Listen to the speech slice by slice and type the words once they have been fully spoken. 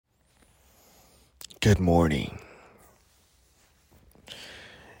Good morning.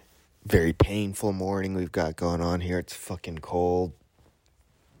 Very painful morning we've got going on here. It's fucking cold.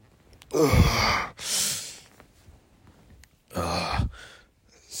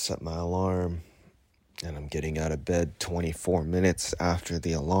 Set my alarm, and I'm getting out of bed 24 minutes after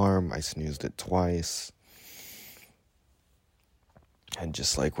the alarm. I snoozed it twice. And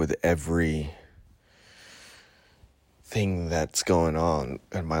just like with every thing that's going on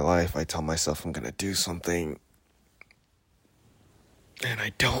in my life, I tell myself I'm gonna do something, and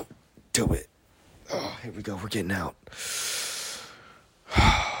I don't do it. Oh, here we go. We're getting out.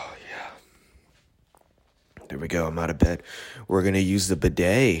 Oh, yeah. There we go. I'm out of bed. We're going to use the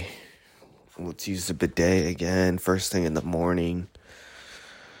bidet. Let's use the bidet again. First thing in the morning.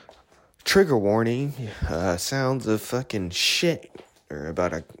 Trigger warning. Sounds of fucking shit are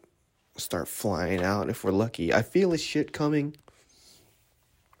about to start flying out if we're lucky. I feel a shit coming.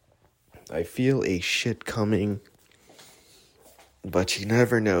 But you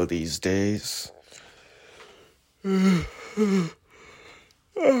never know these days. I'm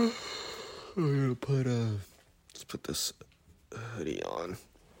gonna let's put this hoodie on.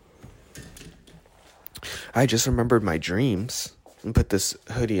 I just remembered my dreams. And put this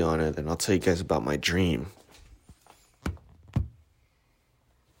hoodie on it, and I'll tell you guys about my dream.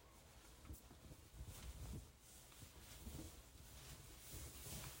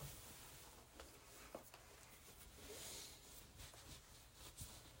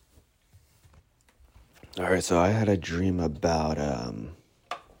 Alright, so I had a dream about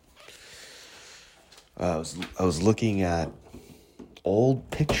I was looking at old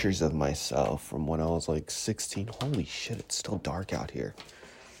pictures of myself from when I was like 16. Holy shit, it's still dark out here.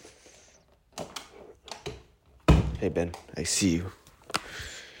 Hey Ben, I see you.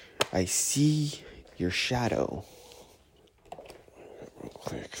 I see your shadow. Real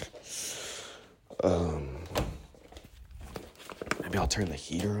quick. Maybe I'll turn the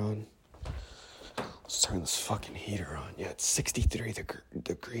heater on. Let's turn this fucking heater on. Yeah, it's 63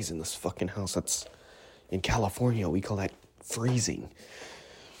 degrees in this fucking house. That's in California. We call that freezing.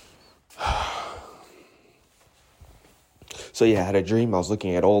 So yeah, I had a dream. I was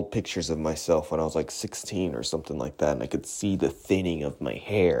looking at old pictures of myself when I was like 16 or something like that, and I could see the thinning of my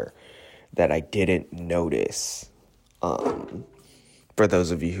hair that I didn't notice. For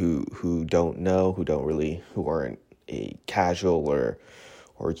those of you who don't know, who aren't a casual or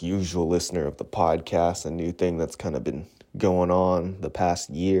usual listener of the podcast, a new thing that's kind of been going on the past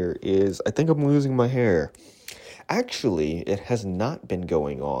year is I think I'm losing my hair. Actually, it has not been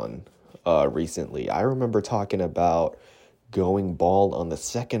going on recently. I remember talking about going bald on the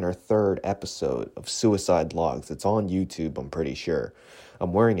second or third episode of Suicide Logs. It's on YouTube, I'm pretty sure.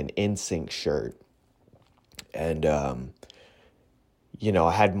 I'm wearing an NSYNC shirt. And, I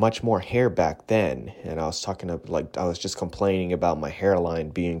had much more hair back then. And I was I was just complaining about my hairline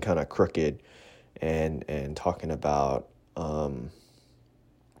being kind of crooked and talking about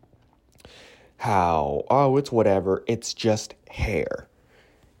how, it's whatever. It's just hair.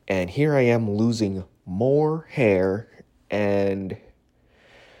 And here I am losing more hair and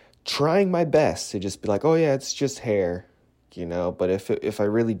trying my best to just be like, oh yeah, it's just hair, But if I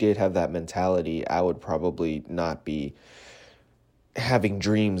really did have that mentality, I would probably not be having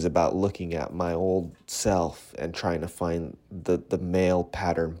dreams about looking at my old self and trying to find the male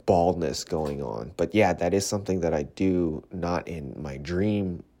pattern baldness going on. But yeah, that is something that I do, not in my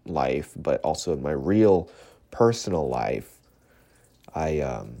dream life, but also in my real personal life.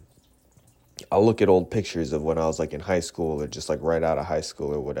 I'll look at old pictures of when I was like in high school or just like right out of high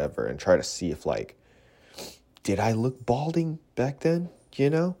school or whatever and try to see if like, did I look balding back then,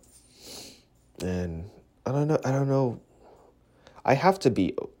 And I don't know. I have to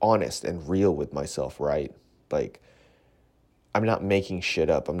be honest and real with myself, right? Like, I'm not making shit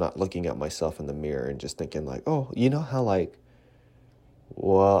up. I'm not looking at myself in the mirror and just thinking like, oh, how like,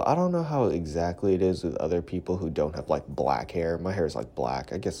 well, I don't know how exactly it is with other people who don't have like black hair. My hair is like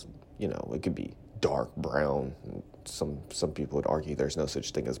black. I guess, it could be dark brown. Some people would argue there's no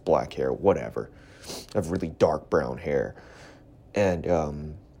such thing as black hair, whatever. I have really dark brown hair. And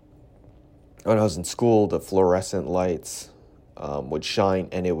when I was in school, the fluorescent lights would shine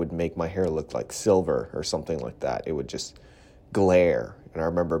and it would make my hair look like silver or something like that. It would just glare. And I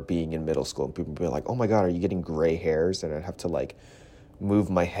remember being in middle school and people would be like, oh my God, are you getting gray hairs? And I'd have to like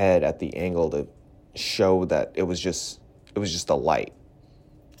move my head at the angle to show that it was just a light.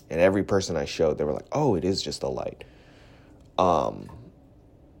 And every person I showed, they were like, oh, it is just a light.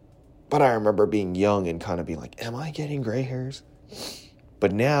 But I remember being young and kind of being like, am I getting gray hairs?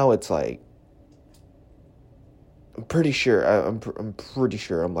 But now it's like, I'm pretty sure. I'm pretty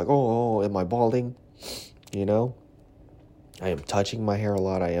sure. I'm like, oh, am I balding? You know? I am touching my hair a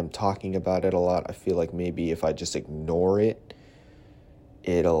lot. I am talking about it a lot. I feel like maybe if I just ignore it,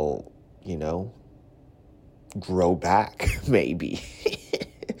 it'll, grow back, maybe.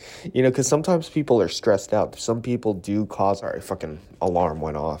 Because sometimes people are stressed out. Some people do cause... All right, fucking alarm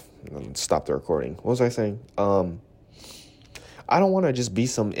went off. And stop the recording. What was I saying? I don't want to just be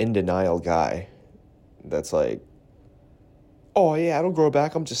some in denial guy that's like, oh yeah, I don't grow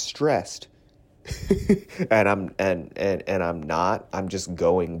back. I'm just stressed. and I'm not. I'm just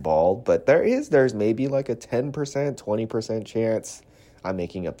going bald. But there's maybe like a 10%, 20% chance. I'm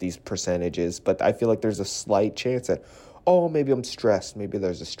making up these percentages, but I feel like there's a slight chance that, oh, maybe I'm stressed. Maybe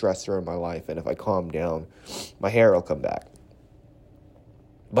there's a stressor in my life, and if I calm down, my hair will come back.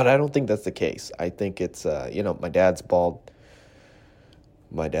 But I don't think that's the case. I think it's, my dad's bald.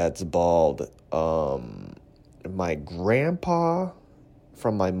 My grandpa,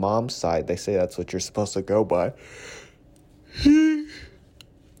 from my mom's side, they say that's what you're supposed to go by. He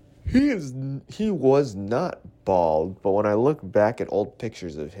was not bald, but when I look back at old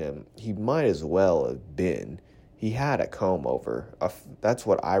pictures of him, he might as well have been. He had a comb over. That's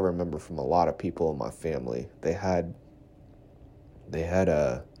what I remember from a lot of people in my family. They had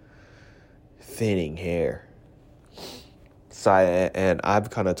a thinning hair. So I've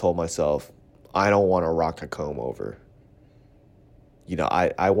kind of told myself, I don't want to rock a comb over.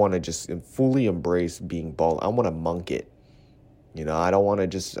 I want to just fully embrace being bald. I want to monk it. I don't want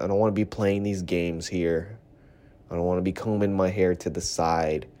to be playing these games here. I don't want to be combing my hair to the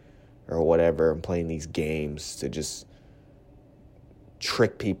side or whatever and playing these games to just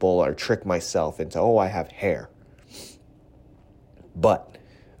trick people or trick myself into, oh, I have hair. But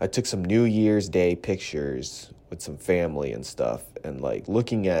I took some New Year's Day pictures with some family and stuff, and like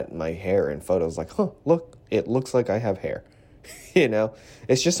looking at my hair in photos, like, look, it looks like I have hair.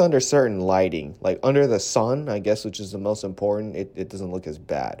 It's just under certain lighting, like under the sun, I guess, which is the most important. It doesn't look as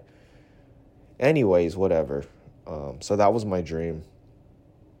bad. Anyways, whatever. So that was my dream.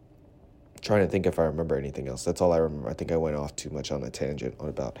 Trying to think if I remember anything else. That's all I remember. I think I went off too much on a tangent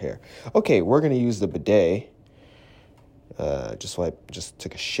about hair. Okay, we're going to use the bidet. Just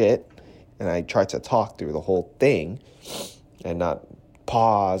took a shit, and I tried to talk through the whole thing and not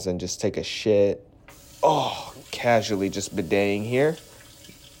pause and just take a shit. Oh, casually just bideting here.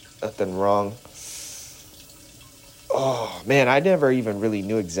 Nothing wrong. Oh, man, I never even really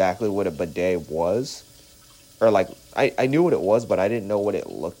knew exactly what a bidet was. Or, like, I knew what it was, but I didn't know what it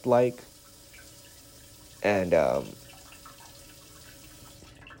looked like. And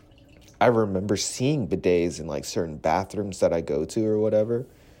I remember seeing bidets in, like, certain bathrooms that I go to or whatever.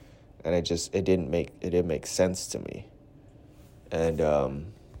 And it didn't make sense to me. And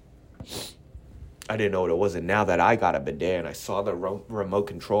I didn't know what it was, and now that I got a bidet and I saw the remote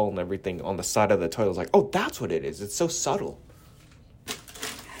control and everything on the side of the toilet, I was like, oh, that's what it is. It's so subtle.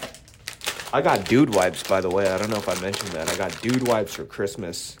 I got dude wipes, by the way. I don't know if I mentioned that. I got dude wipes for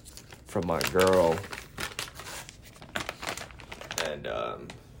Christmas from my girl. And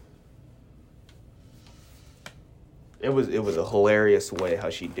it was a hilarious way how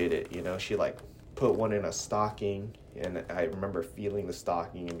she did it. She like put one in a stocking. And I remember feeling the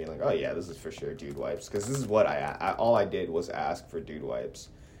stocking and being like, oh, yeah, this is for sure dude wipes. Because this is what all I did was ask for dude wipes.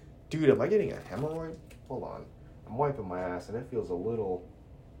 Dude, am I getting a hemorrhoid? Hold on. I'm wiping my ass, and it feels a little...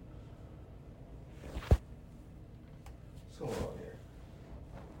 What's going on here?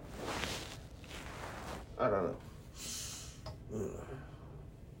 I don't know.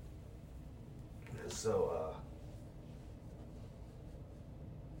 So,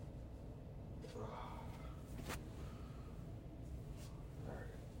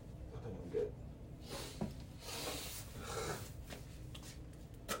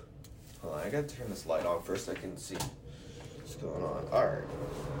 I gotta turn this light on first so I can see what's going on. Alright.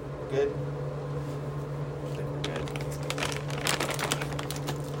 Good? I think we're good.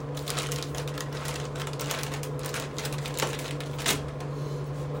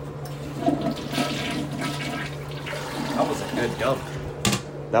 That was a good dump.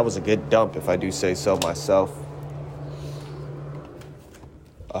 That was a good dump, if I do say so myself.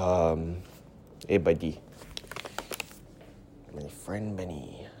 Hey, buddy. My friend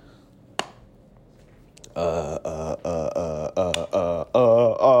Benny.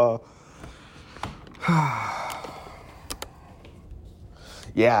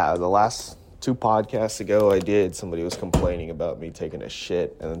 Yeah, the last 2 podcasts ago somebody was complaining about me taking a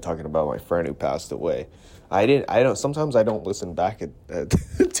shit and then talking about my friend who passed away. Sometimes I don't listen back to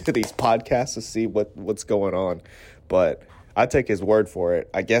these podcasts to see what's going on, but I take his word for it.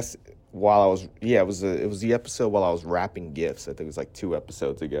 I guess while I was, it was the episode while I was wrapping gifts. I think it was like 2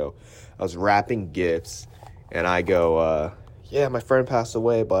 episodes ago. I was wrapping gifts, and I go, yeah, my friend passed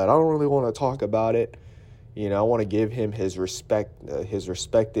away, but I don't really want to talk about it. You know, I want to give him his my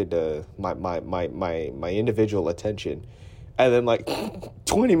individual attention. And then like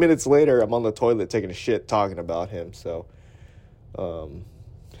 20 minutes later, I'm on the toilet taking a shit talking about him. So,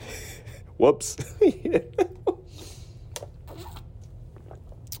 whoops.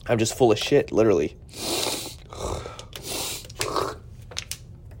 I'm just full of shit, literally.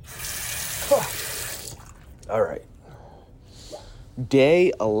 All right.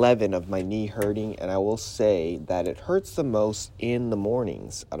 Day 11 of my knee hurting, and I will say that it hurts the most in the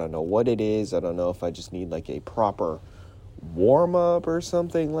mornings. I don't know what it is. I don't know if I just need like a proper warm-up or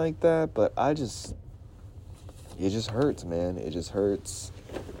something like that, but it just hurts, man. It just hurts.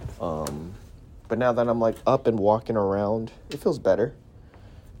 But now that I'm like up and walking around, it feels better.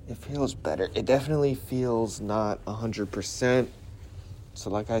 It definitely feels not 100%.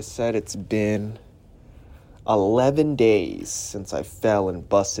 So like I said, it's been 11 days since I fell and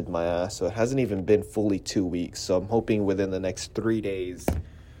busted my ass, so it hasn't even been fully 2 weeks. So I'm hoping within the next 3 days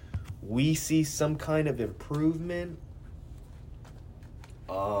we see some kind of improvement.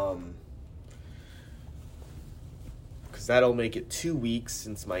 Because that'll make it 2 weeks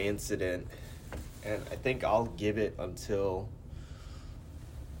since my incident, and I think I'll give it until,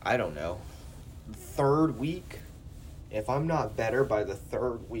 I don't know, 3rd week. If I'm not better by the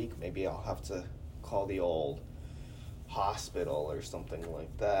 3rd week, maybe I'll have to call the old hospital or something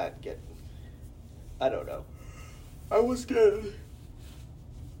like that. I don't know. I was getting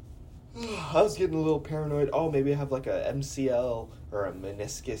a little paranoid. Oh, maybe I have like a MCL or a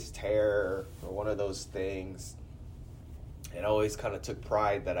meniscus tear or one of those things. And I always kind of took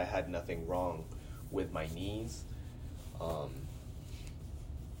pride that I had nothing wrong with my knees.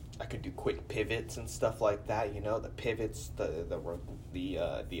 I could do quick pivots and stuff like that. You know, the pivots,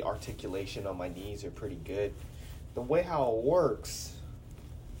 the articulation on my knees are pretty good. The way how it works,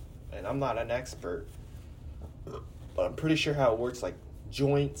 and I'm not an expert, but I'm pretty sure how it works. Like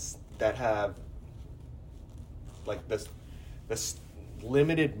joints that have like this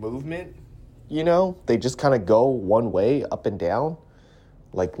limited movement, you know, they just kind of go one way up and down,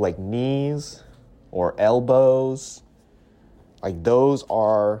 like knees or elbows. Like those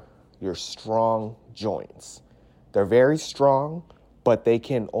are your strong joints. They're very strong, but they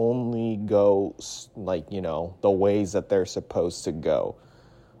can only go like, you know, the ways that they're supposed to go.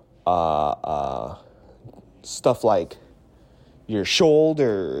 Stuff like your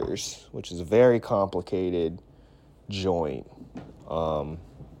shoulders, which is a very complicated joint.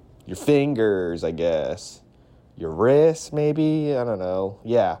 Your fingers, I guess. Your wrists, maybe, I don't know.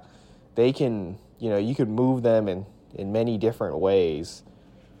 Yeah, they can, you know, you could move them in many different ways,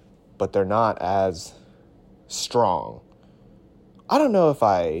 but they're not as strong. I don't know if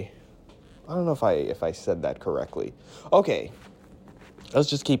I said that correctly. Okay, let's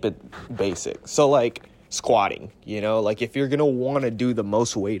just keep it basic. So like squatting, you know, like if you're gonna want to do the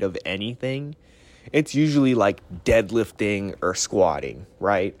most weight of anything, it's usually like deadlifting or squatting,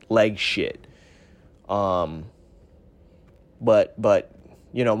 right? Leg shit. But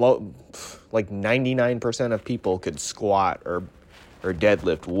you know, like 99% of people could squat or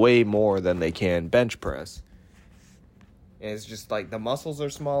deadlift way more than they can bench press. And it's just like the muscles are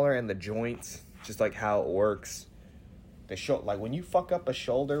smaller and the joints, just like how it works. Like when you fuck up a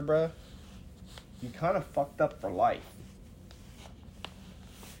shoulder, bruh, you kind of fucked up for life.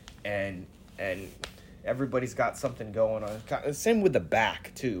 And everybody's got something going on. Same with the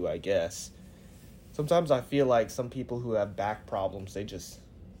back too, I guess. Sometimes I feel like some people who have back problems, they just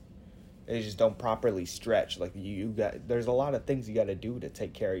don't properly stretch. Like there's a lot of things you got to do to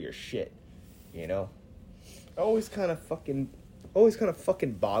take care of your shit, you know? Always kind of fucking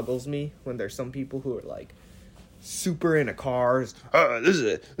boggles me when there's some people who are like super into cars. This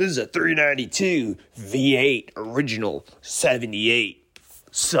is a 392 V8 original 78.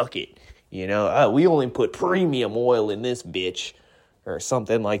 Suck it. You know, we only put premium oil in this bitch or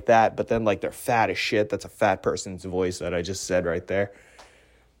something like that. But then like they're fat as shit. That's a fat person's voice that I just said right there.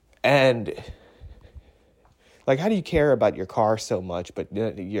 And like, how do you care about your car so much, but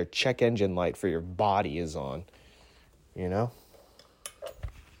your check engine light for your body is on, you know?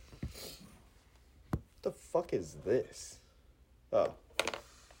 What the fuck is this? Oh.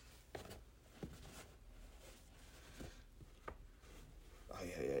 Oh,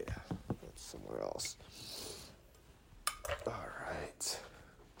 yeah. That's somewhere else. All right.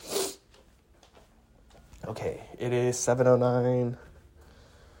 Okay, it is 7:09.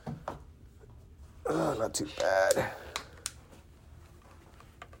 Not too bad.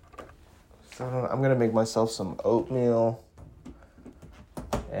 So I'm gonna make myself some oatmeal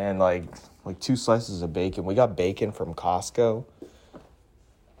and like 2 slices of bacon. We got bacon from Costco,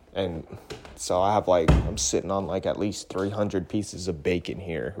 and so I'm sitting on like at least 300 pieces of bacon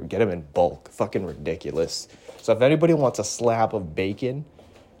here. We get them in bulk. Fucking ridiculous. So if anybody wants a slab of bacon,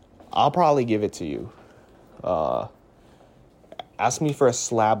 I'll probably give it to you. Ask me for a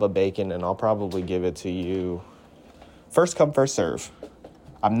slab of bacon and I'll probably give it to you. First come, first serve.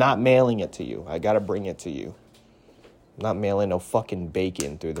 I'm not mailing it to you. I gotta bring it to you. I'm not mailing no fucking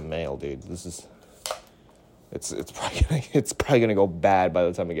bacon through the mail, dude. It's probably gonna go bad by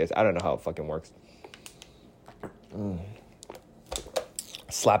the time it gets. I don't know how it fucking works.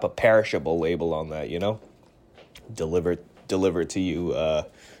 Slap a perishable label on that, you know? Deliver to you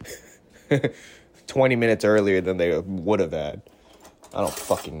 20 minutes earlier than they would have had. I don't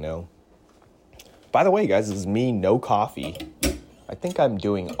fucking know. By the way, guys, this is me, no coffee. I think I'm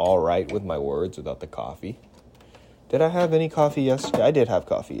doing all right with my words without the coffee. Did I have any coffee yesterday? I did have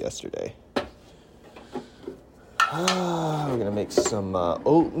coffee yesterday. We're going to make some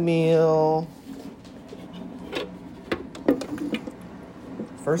oatmeal.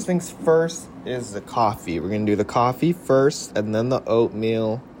 First things first is the coffee. We're going to do the coffee first and then the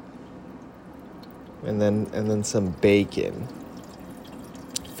oatmeal. And then some bacon.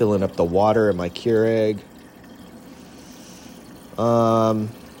 Filling up the water in my Keurig. So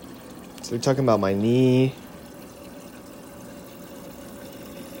we're talking about my knee.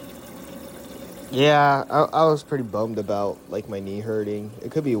 Yeah, I was pretty bummed about, like, my knee hurting.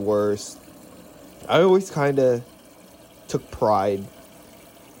 It could be worse. I always kind of took pride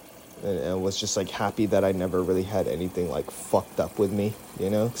and was just, like, happy that I never really had anything, like, fucked up with me,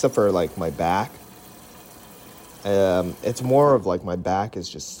 you know? Except for, like, my back. It's more of, like, my back is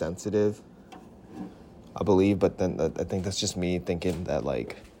just sensitive, I believe, but then I think that's just me thinking that,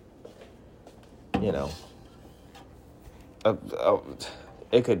 like, you know, I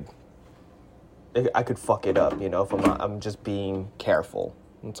could fuck it up, you know, if I'm just being careful.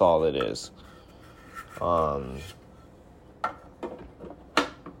 That's all it is. But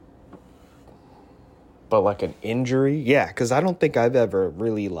like an injury, yeah, because I don't think I've ever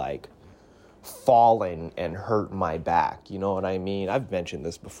really like fallen and hurt my back. You know what I mean? I've mentioned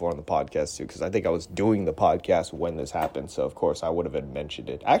this before on the podcast too, because I think I was doing the podcast when this happened. So of course I would have mentioned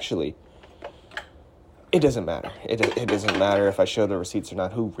it. Actually, it doesn't matter. It doesn't matter if I show the receipts or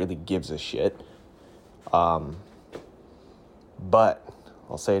not. Who really gives a shit? But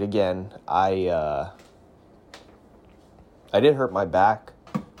I'll say it again. I did hurt my back,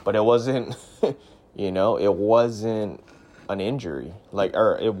 but it wasn't, you know, it wasn't an injury.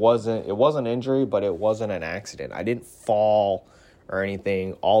 It wasn't an injury, but it wasn't an accident. I didn't fall or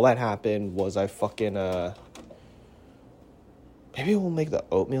anything. All that happened was I fucking, maybe we'll make the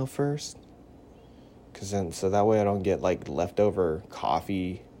oatmeal first. So that way I don't get, like, leftover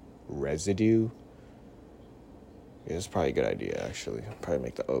coffee residue. Yeah, it's probably a good idea, actually. I'll probably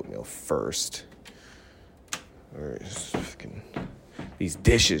make the oatmeal first. Or just fucking... These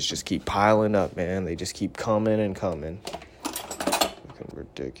dishes just keep piling up, man. They just keep coming and coming. Fucking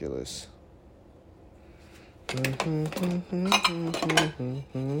ridiculous.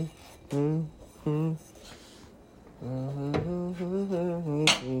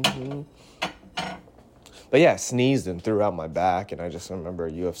 But yeah, sneezed and threw out my back, and I just remember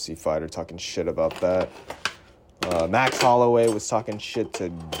a UFC fighter talking shit about that. Max Holloway was talking shit to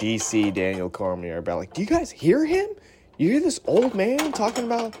DC Daniel Cormier about, like, do you guys hear him? You hear this old man talking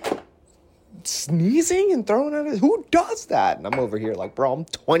about sneezing and throwing out his... Who does that? And I'm over here like, bro, I'm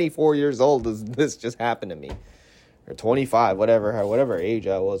 24 years old. This just happened to me. Or 25, whatever age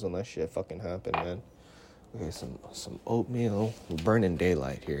I was when that shit fucking happened, man. Okay, some oatmeal. We're burning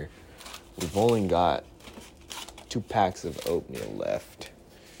daylight here. We've only got 2 packs of oatmeal left.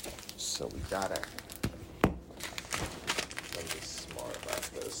 So we gotta be smart about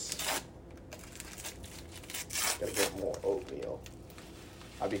this. Gotta get more oatmeal.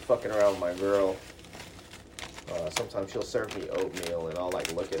 I be fucking around with my girl. Sometimes she'll serve me oatmeal and I'll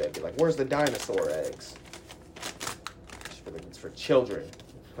like look at it and be like, where's the dinosaur eggs? It's for children.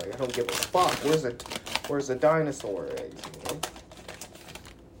 Like, I don't give a fuck. Where's the dinosaur eggs? You know?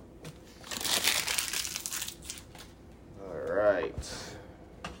 All right.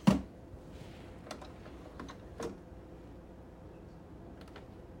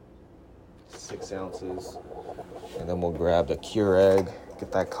 Six ounces. And then we'll grab the Keurig,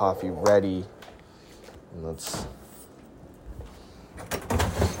 get that coffee ready, and let's...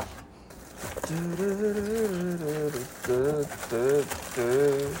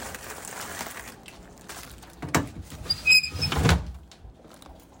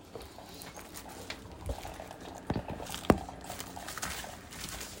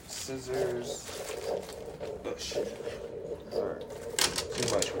 scissors. Oh, shit. Alright.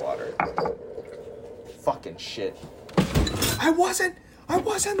 Too much water. Fucking shit. I wasn't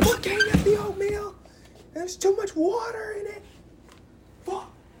looking at the oatmeal. There's too much water in it.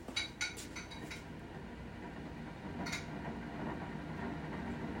 Fuck.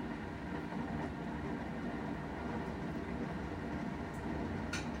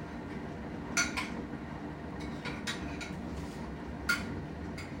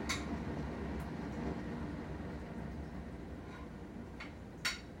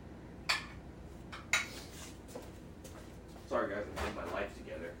 Sorry guys, I'm getting my life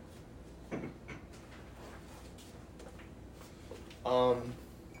together.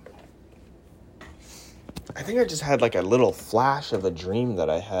 I think I just had like a little flash of a dream that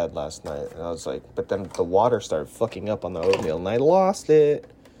I had last night. And I was like, but then the water started fucking up on the oatmeal and I lost it.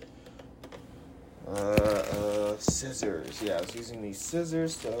 Scissors. Yeah, I was using these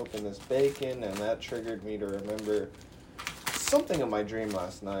scissors to open this bacon and that triggered me to remember something in my dream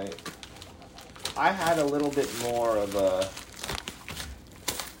last night. I had a little bit more of a...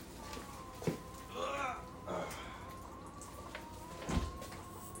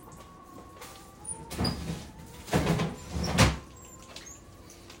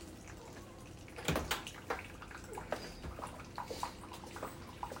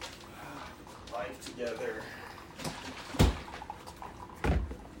 life together.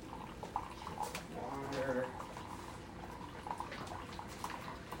 Water.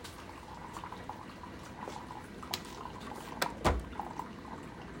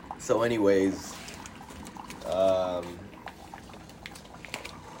 So anyways,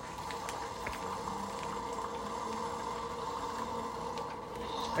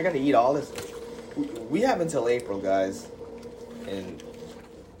 I gotta eat all this. We have until April, guys, and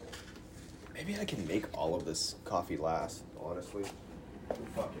maybe I can make all of this coffee last, honestly. Who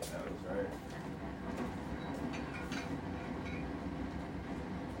fucking knows, right?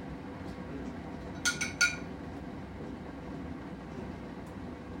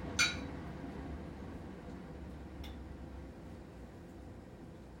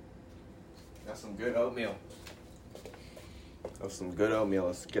 Got some good oatmeal. Got some good oatmeal.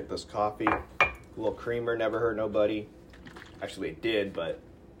 Let's get this coffee. A little creamer, never hurt nobody. Actually, it did, but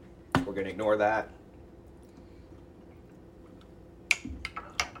we're gonna ignore that.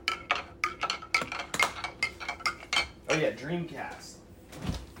 Oh yeah, DreamCast.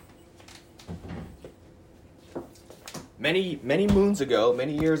 Many moons ago,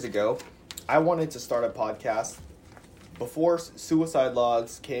 many years ago, I wanted to start a podcast before Suicide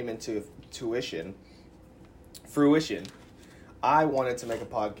Logs came into fruition. I wanted to make a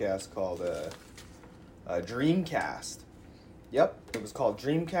podcast called DreamCast. Yep, it was called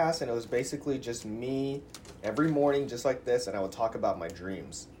DreamCast, and it was basically just me every morning, just like this, and I would talk about my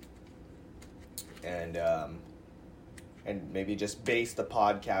dreams. And maybe just base the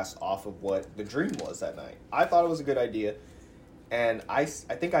podcast off of what the dream was that night. I thought it was a good idea, and I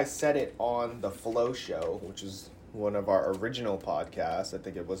think I said it on the Flow Show, which is one of our original podcasts. I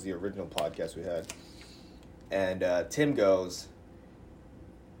think it was the original podcast we had. And Tim goes,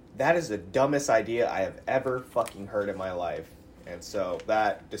 "That is the dumbest idea I have ever fucking heard in my life." And so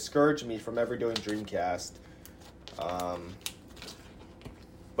that discouraged me from ever doing DreamCast.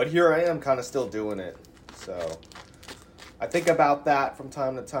 But here I am kind of still doing it. So I think about that from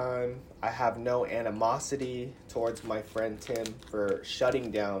time to time. I have no animosity towards my friend Tim for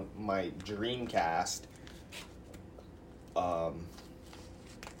shutting down my DreamCast.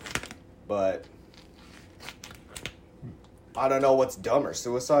 But I don't know what's dumber,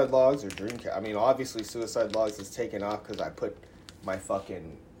 Suicide Logs or DreamCast. I mean, obviously Suicide Logs is taken off because I put my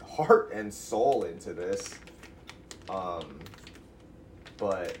fucking heart and soul into this.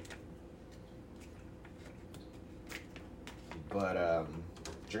 But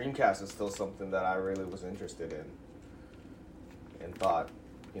DreamCast is still something that I really was interested in and thought,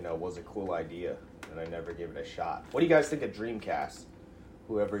 was a cool idea, and I never gave it a shot. What do you guys think of DreamCast?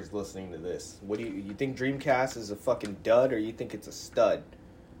 Whoever's listening to this, what do you think DreamCast is a fucking dud, or you think it's a stud?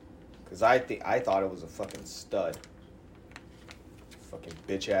 Because I thought it was a fucking stud. Fucking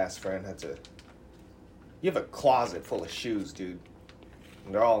bitch ass friend had to. You have a closet full of shoes, dude.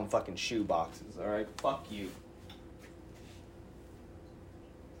 And they're all in fucking shoe boxes. All right, fuck you.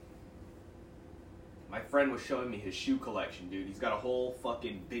 My friend was showing me his shoe collection, dude. He's got a whole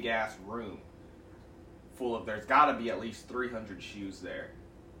fucking big ass room full of. There's got to be at least 300 shoes there.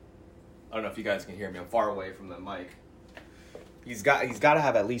 I don't know if you guys can hear me. I'm far away from the mic. He's got to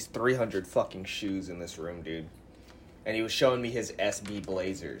have at least 300 fucking shoes in this room, dude. And he was showing me his SB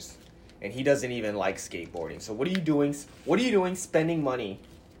Blazers. And he doesn't even like skateboarding. So what are you doing? What are you doing spending money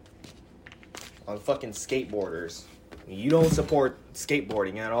on fucking skateboarders. You don't support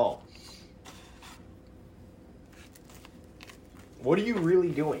skateboarding at all. What are you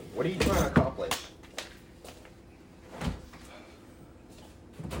really doing? What are you trying to accomplish?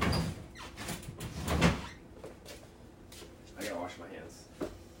 I gotta wash my hands.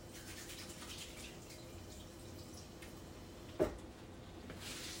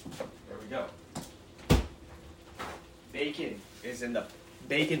 There we go. Bacon is in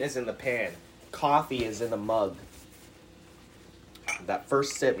the pan. Coffee is in the mug. That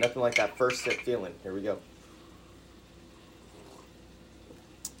first sip, nothing like that first sip feeling. Here we go.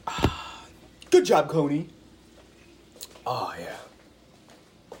 Good job, Coney. Oh, yeah.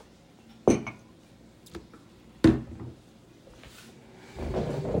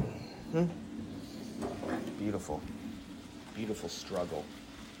 Beautiful. Beautiful struggle.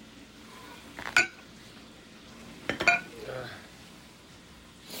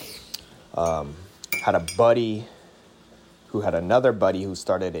 Had a buddy who had another buddy who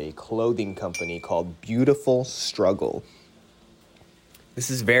started a clothing company called Beautiful Struggle. This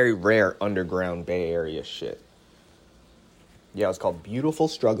is very rare underground Bay Area shit. Yeah, it was called Beautiful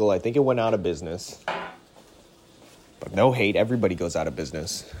Struggle. I think it went out of business. But no hate, everybody goes out of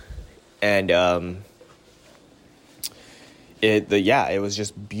business. And it was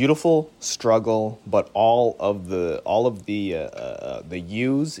just Beautiful Struggle, but all of the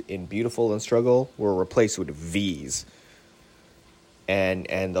U's in Beautiful and Struggle were replaced with V's.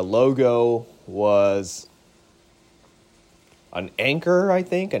 And the logo was an anchor, I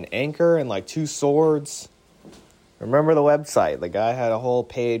think, an anchor and like two swords. Remember the website? The guy had a whole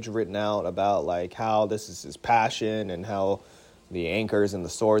page written out about like how this is his passion and how the anchors and the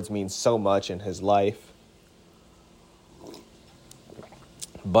swords mean so much in his life.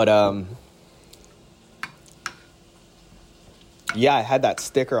 But yeah, I had that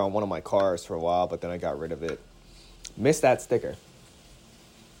sticker on one of my cars for a while, but then I got rid of it. Missed that sticker.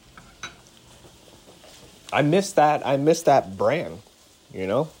 I miss that brand, you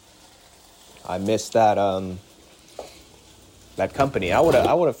know? I miss that that company. I would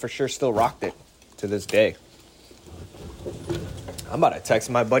have for sure still rocked it to this day. I'm about to text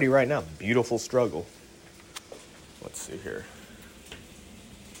my buddy right now. Beautiful Struggle. Let's see here.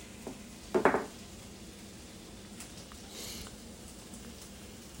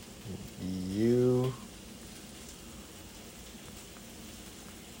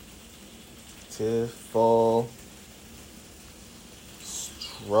 Beautiful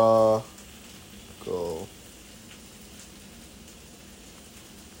Struggle.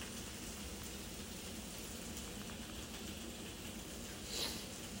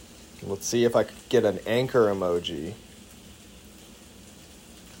 Let's see if I could get an anchor emoji.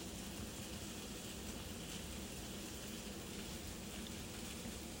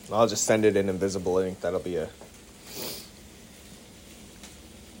 I'll just send it in invisible ink. That'll be a...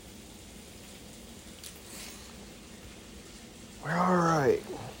 We're all right.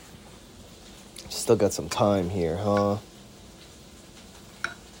 Still got some time here, huh?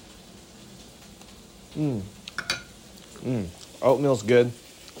 Oatmeal's good.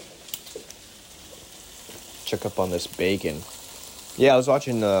 Check up on this bacon. Yeah, I was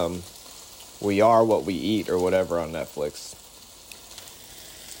watching We Are What We Eat or whatever on Netflix.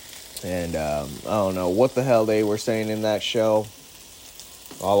 And I don't know what the hell they were saying in that show.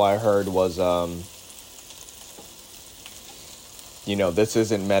 All I heard was, this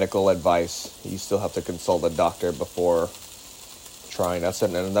isn't medical advice. You still have to consult a doctor before trying.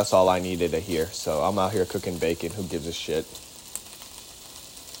 And that's all I needed to hear. So I'm out here cooking bacon. Who gives a shit?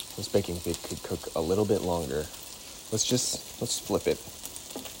 This bacon could cook a little bit longer. Let's flip it.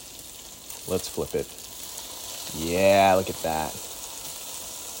 Let's flip it. Yeah, look at that.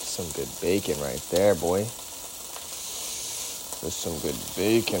 Some good bacon right there, boy. There's some good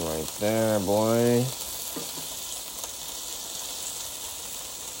bacon right there, boy.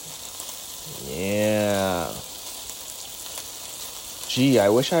 Yeah. Gee, I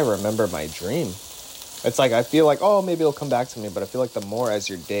wish I remember my dream. It's like, I feel like, oh, maybe it'll come back to me, but I feel like the more as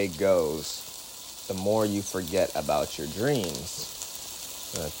your day goes, the more you forget about your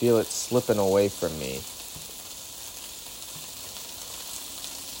dreams. And I feel it slipping away from me.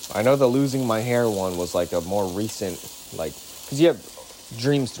 I know the losing my hair one was like a more recent, like, because you have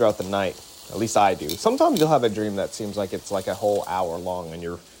dreams throughout the night. At least I do. Sometimes you'll have a dream that seems like it's like a whole hour long and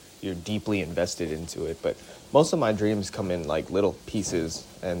you're deeply invested into it. But most of my dreams come in like little pieces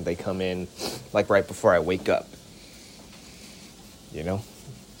and they come in like right before I wake up. You know?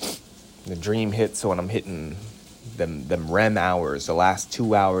 The dream hits when I'm hitting them REM hours, the last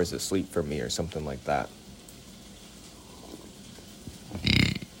 2 hours of sleep for me or something like that.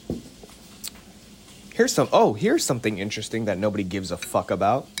 Here's something interesting that nobody gives a fuck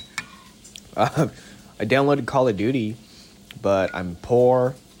about. I downloaded Call of Duty, but I'm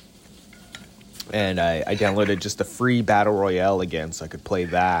poor, and I downloaded just a free Battle Royale again so I could play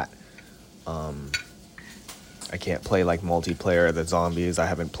that. I can't play like multiplayer, the zombies. I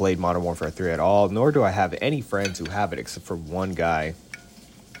haven't played Modern Warfare 3 at all, nor do I have any friends who have it except for one guy.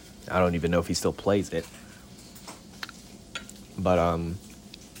 I don't even know if he still plays it. But I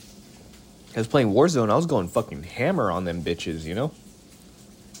was playing Warzone. I was going fucking hammer on them bitches, you know?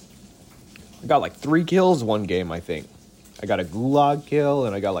 I got like 3 kills one game, I think. I got a gulag kill,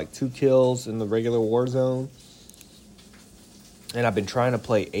 and I got like 2 kills in the regular Warzone. And I've been trying to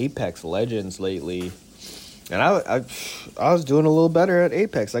play Apex Legends lately. And I was doing a little better at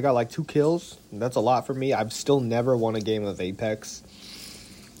Apex. I got like 2 kills. That's a lot for me. I've still never won a game of Apex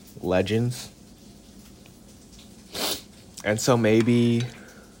Legends. And so maybe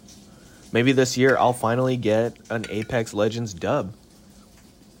this year I'll finally get an Apex Legends dub.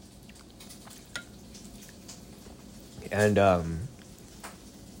 And I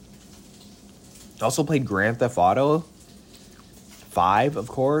also played Grand Theft Auto 5, of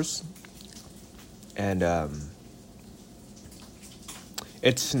course. And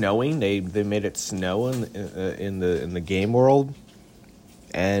it's snowing. They made it snow in the game world,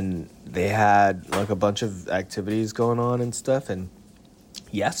 and they had like a bunch of activities going on and stuff. And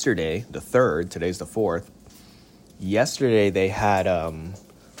yesterday, the 3rd, today's the 4th. Yesterday they had a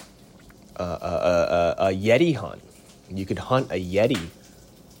Yeti hunt. You could hunt a Yeti,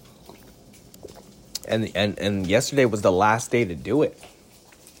 and yesterday was the last day to do it.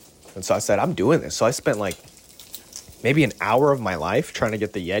 And so I said, I'm doing this. So I spent like maybe an hour of my life trying to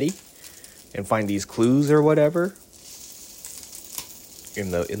get the Yeti and find these clues or whatever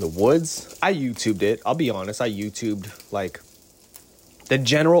in the woods. I YouTubed it. I'll be honest. I YouTubed like the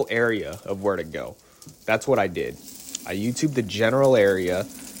general area of where to go. That's what I did. I YouTubed the general area.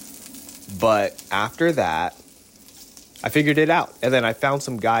 But after that, I figured it out. And then I found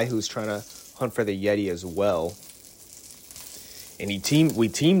some guy who's trying to hunt for the Yeti as well. And we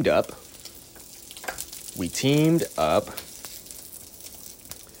teamed up.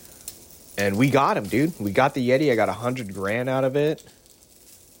 And we got him, dude. We got the Yeti. I got $100,000 out of it.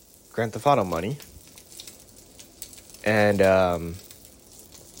 Grand Theft Auto money. And I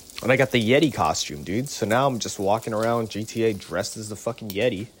got the Yeti costume, dude. So now I'm just walking around GTA dressed as the fucking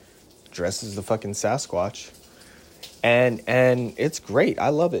Yeti. Dressed as the fucking Sasquatch. And it's great. I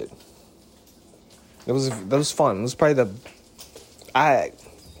love it. That was fun. It was probably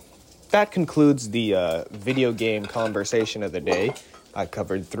that concludes the video game conversation of the day. I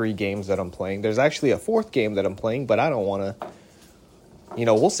covered 3 games that I'm playing. There's actually a 4th game that I'm playing, but I don't want to,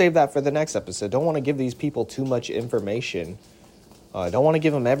 we'll save that for the next episode. Don't want to give these people too much information. Don't want to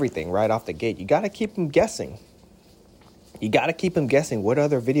give them everything right off the gate. You got to keep them guessing. You got to keep them guessing what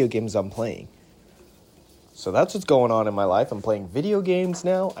other video games I'm playing. So that's what's going on in my life. I'm playing video games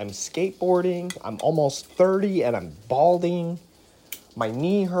now. I'm skateboarding. I'm almost 30 and I'm balding. My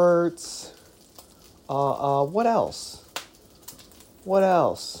knee hurts. What else?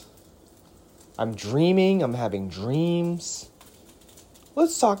 I'm dreaming. I'm having dreams.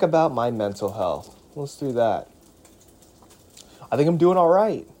 Let's talk about my mental health. Let's do that. I think I'm doing all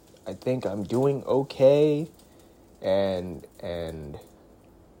right. I think I'm doing okay. And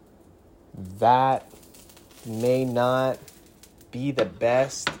that may not be the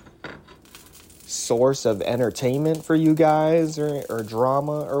best source of entertainment for you guys or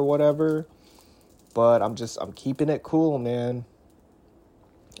drama or whatever, but I'm keeping it cool, man.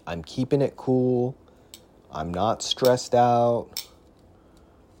 I'm keeping it cool. I'm not stressed out.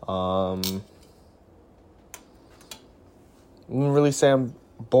 I wouldn't really say I'm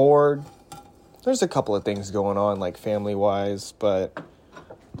bored. There's a couple of things going on, like family-wise, but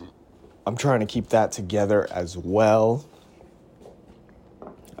I'm trying to keep that together as well.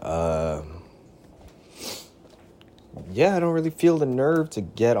 Yeah, I don't really feel the nerve to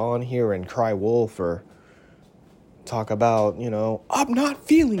get on here and cry wolf or talk about, I'm not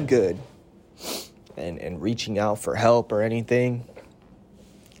feeling good and reaching out for help or anything.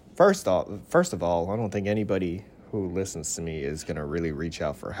 First of all, I don't think anybody who listens to me is going to really reach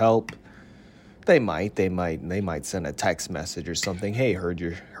out for help. They might send a text message or something. Hey, heard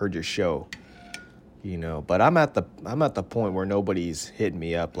your show, But I'm at the point where nobody's hitting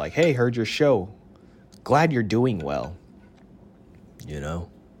me up like, hey, heard your show. Glad you're doing well.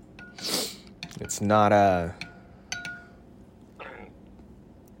 It's not I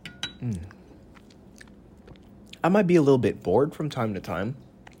might be a little bit bored from time to time.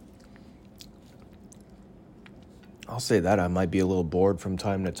 I'll say that I might be a little bored from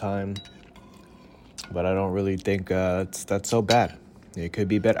time to time. But I don't really think that's so bad. It could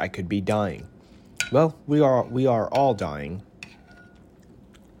be better. I could be dying. Well, we are all dying.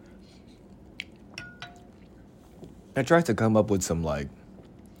 I tried to come up with some like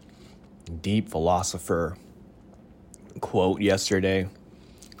deep philosopher quote yesterday.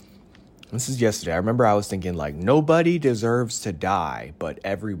 This is yesterday. I remember I was thinking like nobody deserves to die, but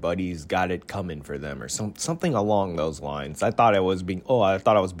everybody's got it coming for them, or something along those lines. I thought I was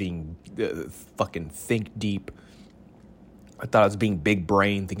being fucking think deep. I thought I was being big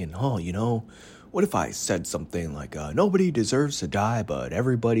brain, thinking, what if I said something like nobody deserves to die, but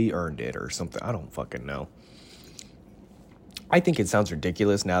everybody earned it, or something. I don't fucking know. I think it sounds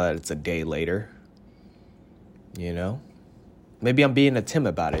ridiculous now that it's a day later. Maybe I'm being a Tim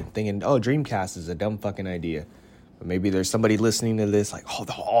about it, thinking, DreamCast is a dumb fucking idea. But maybe there's somebody listening to this like,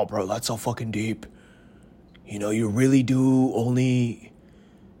 bro, that's so fucking deep. You really do only,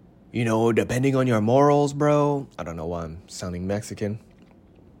 depending on your morals, bro. I don't know why I'm sounding Mexican.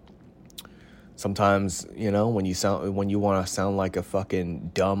 Sometimes, when you want to sound like a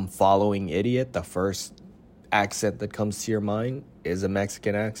fucking dumb following idiot, the first accent that comes to your mind is a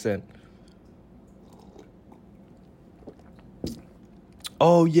Mexican accent.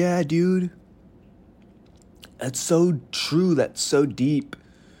 Oh, yeah, dude. That's so true. That's so deep.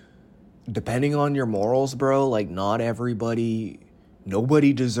 Depending on your morals, bro, like nobody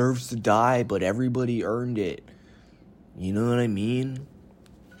deserves to die, but everybody earned it. You know what I mean?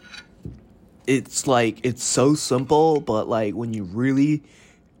 It's like, it's so simple, but like when you really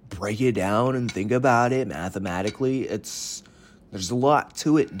break it down and think about it mathematically, there's a lot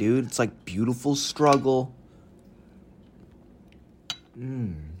to it, dude. It's like beautiful struggle.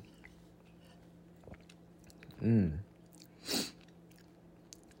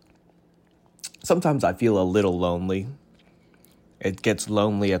 Sometimes I feel a little lonely. It gets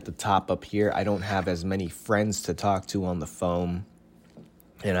lonely at the top up here. I don't have as many friends to talk to on the phone.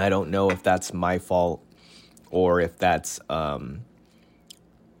 And I don't know if that's my fault or if that's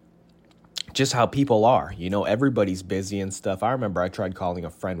just how people are. Everybody's busy and stuff. I remember I tried calling a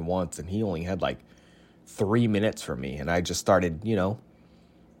friend once and he only had like 3 minutes for me. And I just started,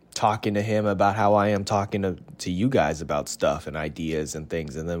 talking to him about how I am talking to you guys about stuff and ideas and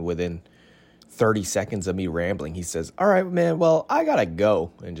things. And then within 30 seconds of me rambling, he says, all right, man, well, I gotta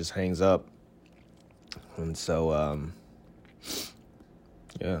go, and just hangs up. And so,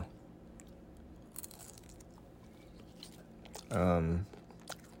 yeah.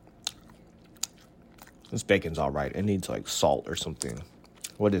 This bacon's all right. It needs like salt or something.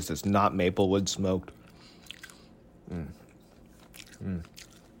 What is this? Not Maplewood smoked.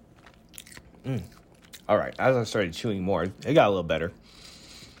 All right. As I started chewing more, it got a little better.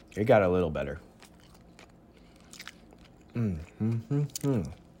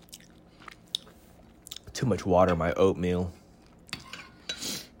 Too much water in my oatmeal.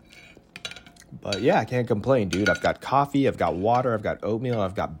 But yeah, I can't complain, dude. I've got coffee, I've got water, I've got oatmeal,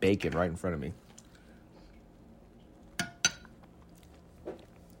 I've got bacon right in front of me.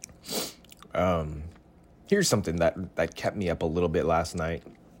 Here's something that kept me up a little bit last night.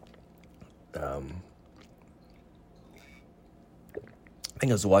 I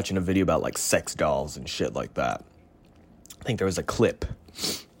think I was watching a video about like sex dolls and shit like that. I think there was a clip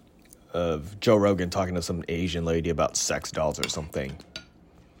of Joe Rogan talking to some Asian lady about sex dolls or something.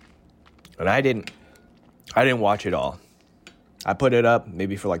 And I didn't watch it all. I put it up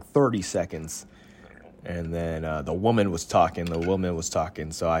maybe for like 30 seconds. And then the woman was talking,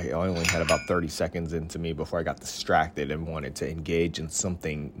 so I only had about 30 seconds into me before I got distracted and wanted to engage in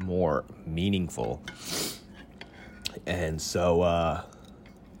something more meaningful. And so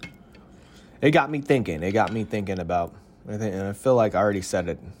it got me thinking about, and I feel like I already said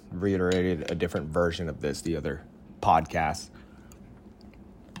it, reiterated a different version of this the other podcast.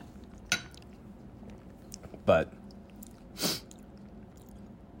 But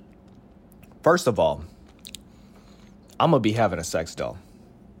first of all, I'm going to be having a sex doll.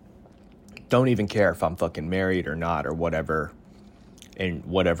 Don't even care if I'm fucking married or not or whatever, and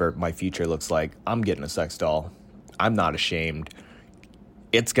whatever my future looks like. I'm getting a sex doll. I'm not ashamed.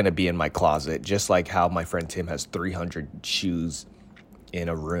 It's going to be in my closet, just like how my friend Tim has 300 shoes in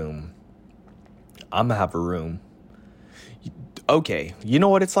a room. I'm going to have a room. Okay, you know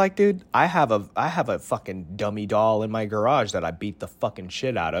what it's like, dude? I have a fucking dummy doll in my garage that I beat the fucking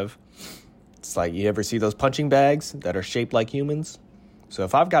shit out of. It's like, you ever see those punching bags that are shaped like humans? So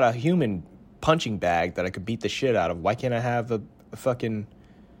if I've got a human punching bag that I could beat the shit out of, why can't I have a fucking,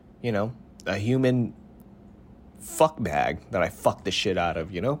 a human fuck bag that I fuck the shit out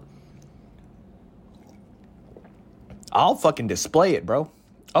of, I'll fucking display it, bro.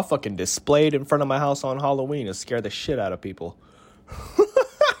 I'll fucking display it in front of my house on Halloween and scare the shit out of people.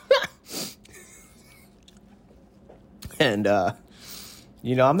 And, I'm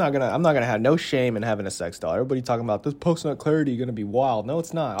not gonna have no shame in having a sex doll. Everybody talking about this post-nut clarity gonna be wild. No,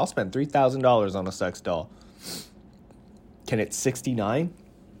 it's not. I'll spend $3,000 on a sex doll. Can it 69?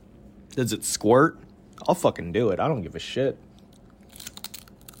 Does it squirt? I'll fucking do it. I don't give a shit.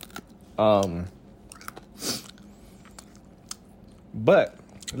 But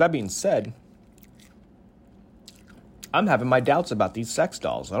that being said, I'm having my doubts about these sex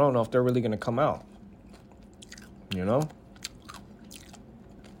dolls. I don't know if they're really gonna come out. You know?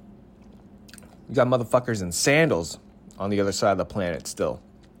 You got motherfuckers in sandals on the other side of the planet still.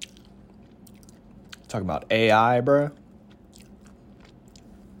 Talking about AI, bruh.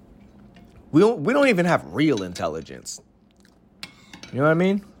 We don't even have real intelligence. You know what I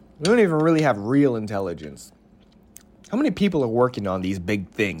mean? We don't even really have real intelligence. How many people are working on these big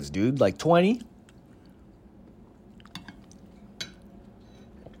things, dude? Like 20?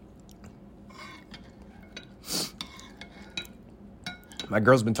 My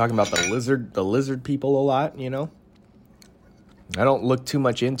girl's been talking about the lizard people a lot, you know? I don't look too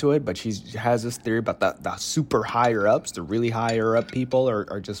much into it, but she has this theory about the super higher ups, the really higher up people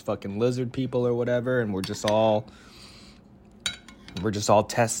are just fucking lizard people or whatever, and we're just all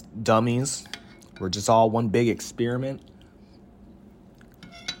test dummies. We're just all one big experiment.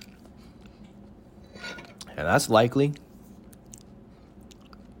 And that's likely.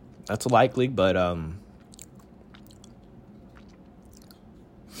 That's likely, but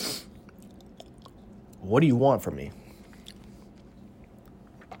what do you want from me?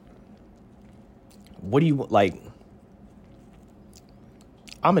 What do you like?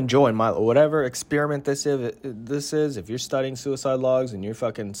 I'm enjoying my whatever experiment this is. If you're studying suicide logs and you're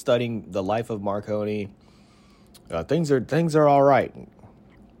fucking studying the life of Marconi, things are all right.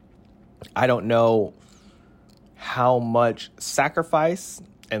 I don't know how much sacrifice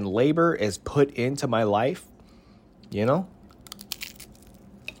and labor is put into my life, you know?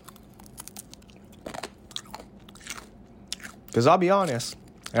 Because I'll be honest,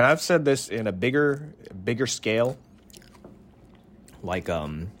 and I've said this in a bigger scale, like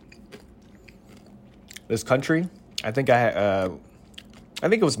this country. I think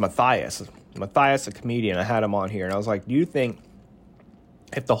it was Matthias, a comedian. I had him on here, and I was like, do you think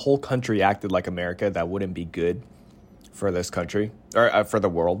if the whole country acted like America, that wouldn't be good for this country or for the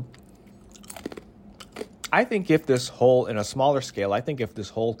world? I think in a smaller scale, I think if this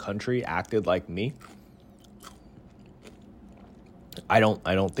whole country acted like me, I don't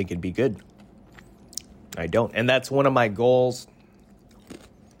think it'd be good. I don't. And that's one of my goals,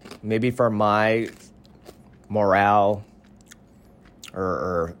 maybe for my morale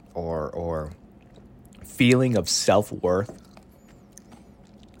or feeling of self-worth.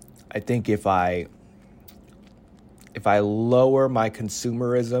 I think if I lower my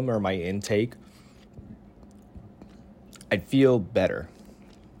consumerism or my intake, I'd feel better.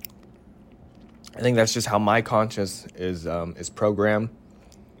 I think that's just how my conscience is programmed.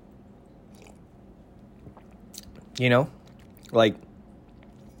 You know, like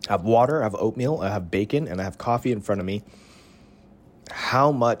I have water, I have oatmeal, I have bacon, and I have coffee in front of me.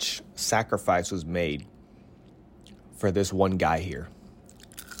 How much sacrifice was made for this one guy here?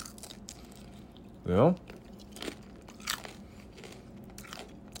 You know?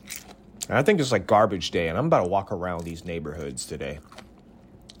 And I think it's like garbage day, and I'm about to walk around these neighborhoods today.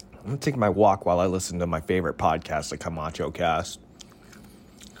 I'm going to take my walk while I listen to my favorite podcast, the Camacho Cast.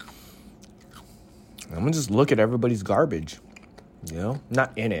 I'm going to just look at everybody's garbage, you know?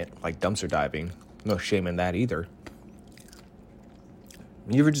 Not in it, like dumpster diving. No shame in that either.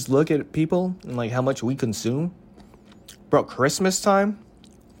 You ever just look at people and like how much we consume? Bro, Christmas time,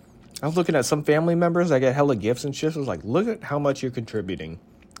 I was looking at some family members. I get hella gifts and shit. I was like, look at how much you're contributing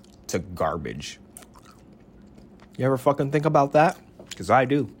to garbage. You ever fucking think about that? Because I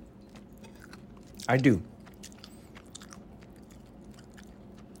do. I do.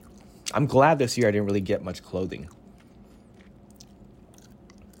 I'm glad this year I didn't really get much clothing.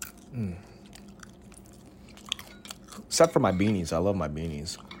 Except for my beanies. I love my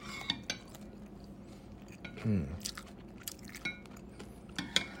beanies.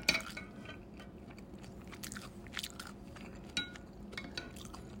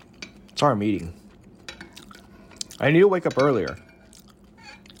 Sorry, I'm eating. I need to wake up earlier.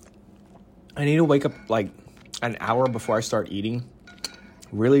 I need to wake up like an hour before I start eating.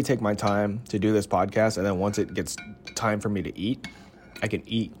 Really take my time to do this podcast. And then once it gets time for me to eat, I can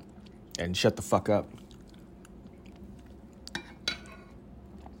eat and shut the fuck up.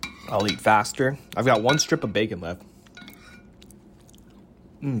 I'll eat faster. I've got one strip of bacon left.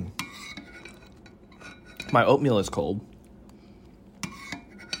 My oatmeal is cold.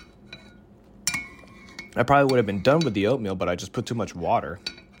 I probably would have been done with the oatmeal, but I just put too much water.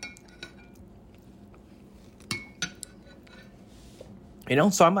 You know,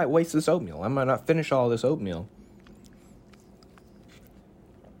 so I might waste this oatmeal. I might not finish all this oatmeal.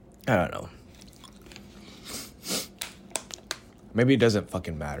 I don't know. Maybe it doesn't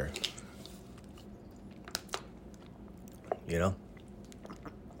fucking matter. You know?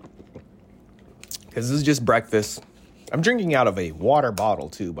 Because this is just breakfast. I'm drinking out of a water bottle,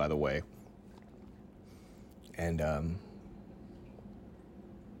 too, by the way. And,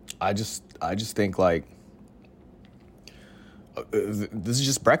 I just think, like, this is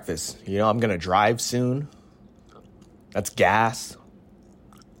just breakfast. You know, I'm going to drive soon. That's gas.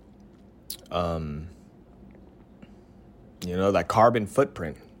 You know, that carbon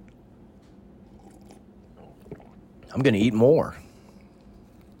footprint. I'm going to eat more.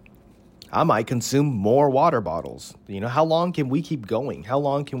 I might consume more water bottles. You know, how long can we keep going? How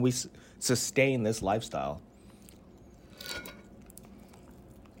long can we sustain this lifestyle?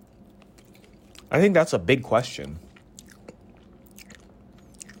 I think that's a big question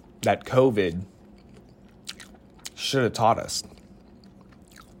that COVID should have taught us.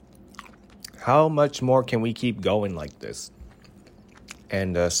 How much more can we keep going like this?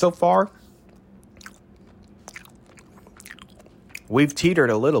 And so far, we've teetered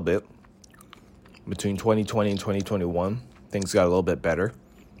a little bit between 2020 and 2021. Things got a little bit better.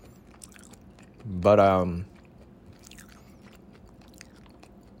 But, I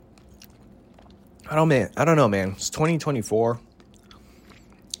don't know, man. It's 2024,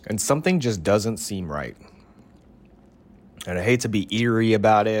 and something just doesn't seem right. And I hate to be eerie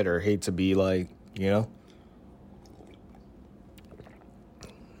about it, or hate to be like, you know.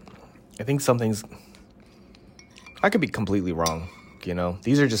 I think I could be completely wrong, you know.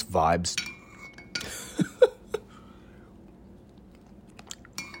 These are just vibes.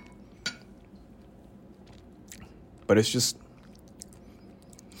 But it's just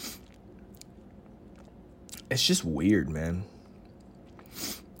weird, man.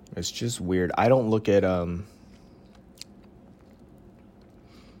 It's just weird. I don't look at, and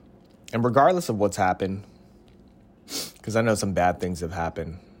regardless of what's happened, because I know some bad things have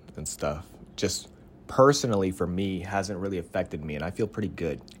happened and stuff, just personally for me, hasn't really affected me, and I feel pretty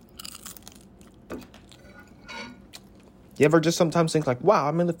good. You ever just sometimes think like, wow,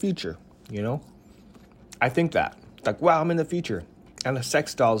 I'm in the future, you know? I think that. Like, wow, I'm in the future, and the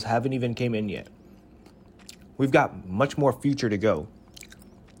sex dolls haven't even came in yet. We've got much more future to go.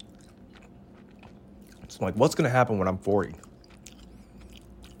 It's like, what's going to happen when I'm 40?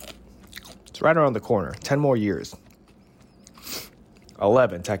 It's right around the corner. 10 more years.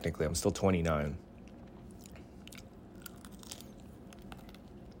 11, technically. I'm still 29.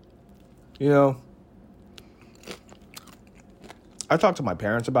 You know, I talked to my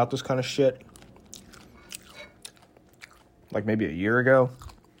parents about this kind of shit, like maybe a year ago.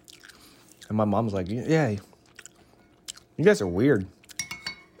 And my mom was like, yeah, you guys are weird.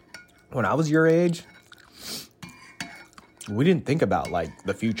 When I was your age, we didn't think about, like,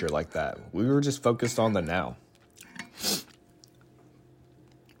 the future like that. We were just focused on the now.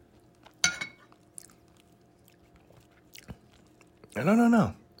 And I don't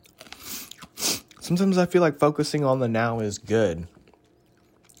know. Sometimes I feel like focusing on the now is good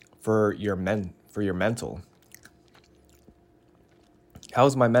for your mental. How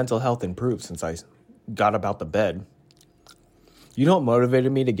has my mental health improved since I got up out the bed? You know what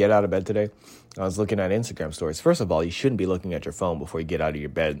motivated me to get out of bed today? I was looking at Instagram stories. First of all, you shouldn't be looking at your phone before you get out of your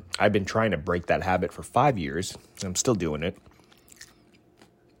bed. I've been trying to break that habit for 5 years. And I'm still doing it.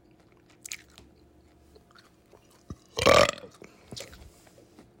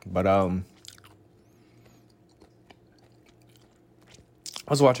 But, I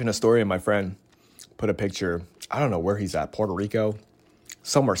was watching a story and my friend put a picture. I don't know where he's at, Puerto Rico.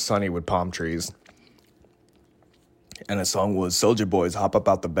 Somewhere sunny with palm trees. And the song was Soulja Boy's Hop Up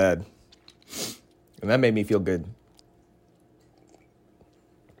Out the Bed. And that made me feel good.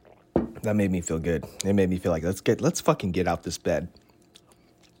 It made me feel like, let's fucking get out this bed.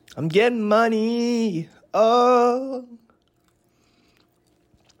 I'm getting money. Oh.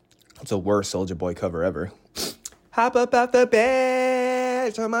 It's the worst Soulja Boy cover ever. Hop up out the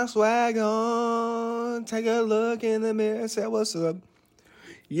bed, turn my swag on, take a look in the mirror, say what's up.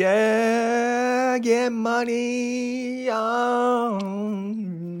 Yeah, get money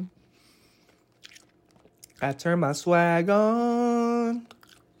on. I turn my swag on.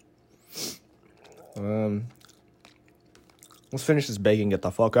 Let's finish this bacon, get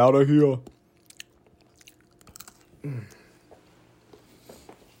the fuck out of here.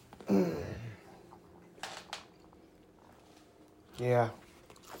 Yeah.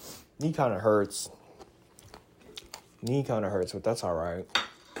 Knee kind of hurts. But that's all right.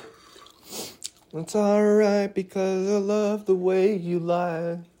 It's all right because I love the way you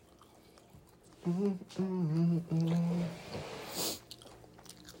lie.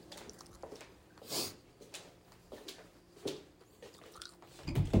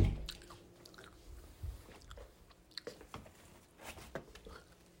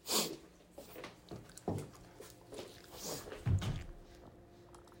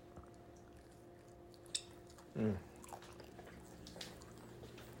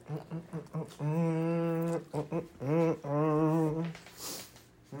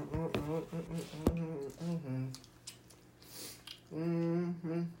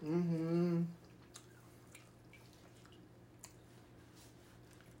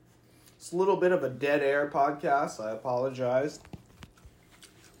 It's a little bit of a dead air podcast. I apologize.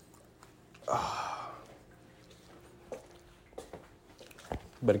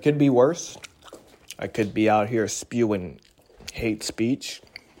 But it could be worse. I could be out here spewing hate speech.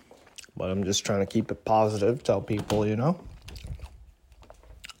 But I'm just trying to keep it positive. Tell people,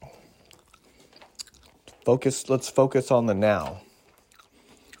 Let's focus on the now.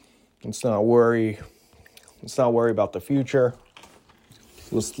 Let's not worry about the future.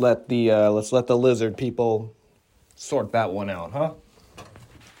 Let's let the lizard people sort that one out, huh?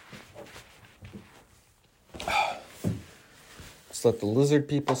 Let's let the lizard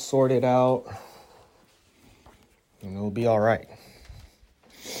people sort it out, and it'll be all right.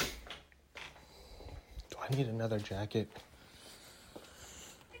 Do I need another jacket?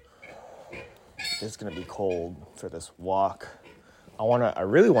 It's gonna be cold for this walk. I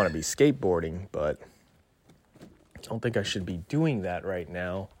really want to be skateboarding, but I don't think I should be doing that right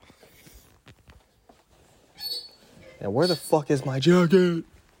now. And where the fuck is my jacket?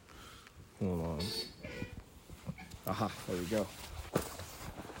 Hold on. Aha, there we go.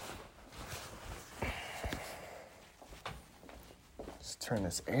 Let's turn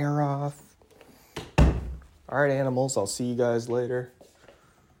this air off. All right, animals, I'll see you guys later.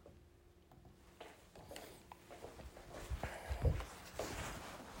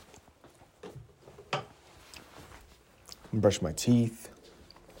 Brush my teeth.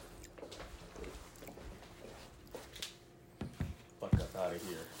 Fuck up out of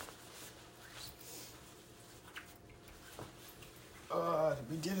here.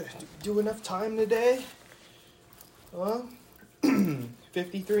 Did we do enough time today? Huh?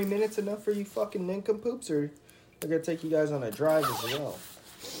 53 minutes enough for you fucking nincompoops, or I gotta take you guys on a drive as well?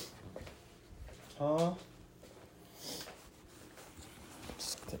 Huh?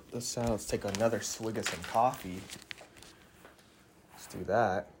 Let's get this out. Let's take another swig of some coffee. Do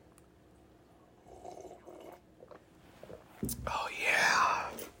that. Oh yeah.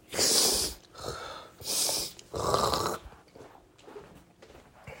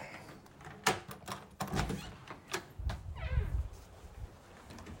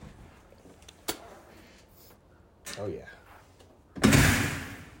 Oh yeah.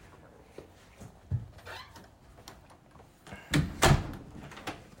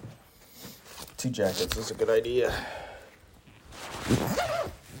 Two jackets is a good idea.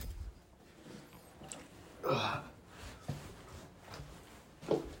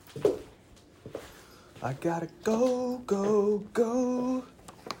 I gotta go.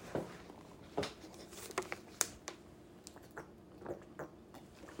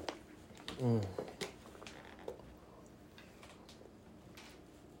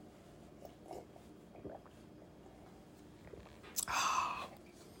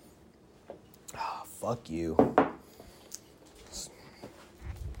 Fuck you.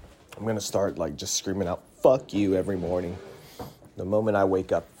 I'm gonna start just screaming out fuck you every morning. The moment I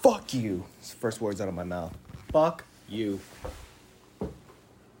wake up, fuck you. It's the first words out of my mouth. Fuck you. I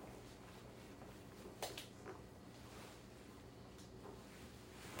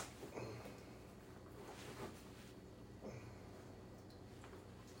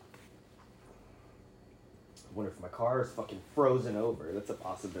wonder if my car is fucking frozen over. That's a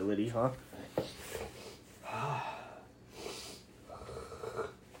possibility, huh?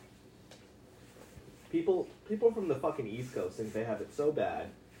 People from the fucking East Coast think they have it so bad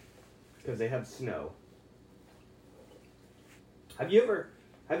because they have snow. Have you ever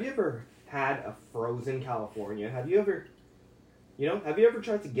had a frozen California? Have you ever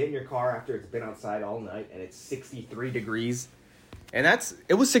tried to get in your car after it's been outside all night and it's 63 degrees? And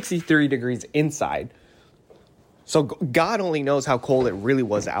it was 63 degrees inside. So God only knows how cold it really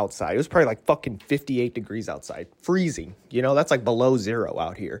was outside. It was probably fucking 58 degrees outside. Freezing. That's below zero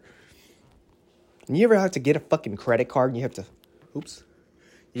out here. And you ever have to get a fucking credit card and you have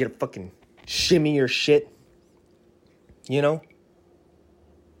You gotta fucking shimmy your shit. You know?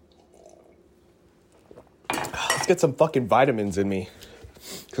 Let's get some fucking vitamins in me.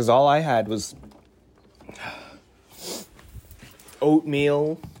 Because all I had was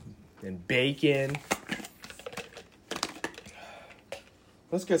oatmeal and bacon.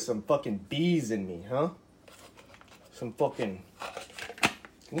 Let's get some fucking B's in me, huh?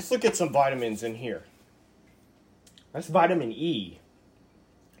 Let's look at some vitamins in here. That's vitamin E.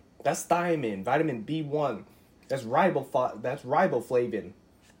 That's thiamine, vitamin B1. That's riboflavin.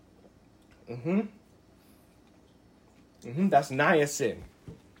 That's niacin.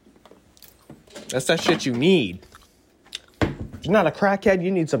 That's that shit you need. If you're not a crackhead, you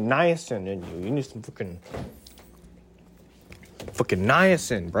need some niacin in you. You need some fucking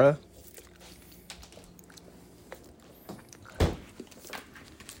niacin, bruh.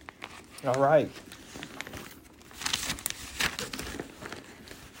 All right.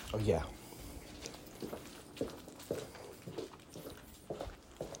 Oh, yeah.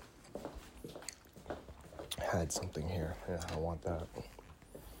 I had something here. Yeah, I want that.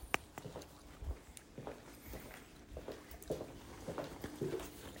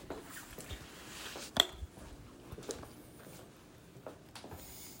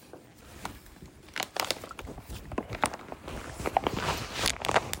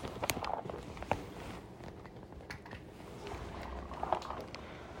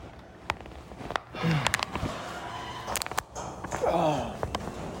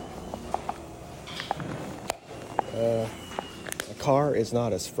 The car is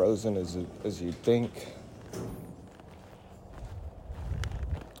not as frozen as you'd think.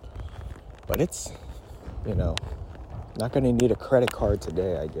 But it's, not going to need a credit card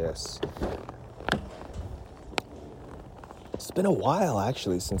today, I guess. It's been a while,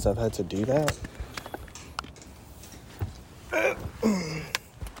 actually, since I've had to do that.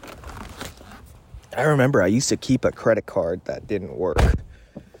 I remember I used to keep a credit card that didn't work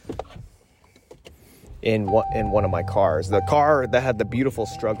in one of my cars. The car that had the beautiful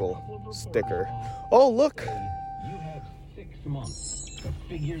struggle sticker. Oh, look. You have 6 months to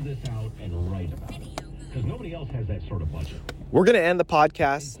figure this out and write about it. Because nobody else has that sort of budget. We're going to end the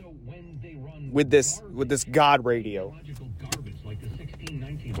podcast with this God radio. Garbage like the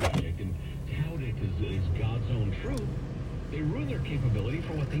 1619 project and tout it as God's own truth. They ruin their capability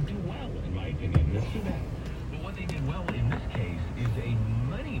for what they do well, in my opinion. That's too bad. But what they did well in this case is a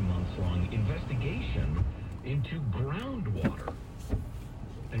many months-long investigation into groundwater.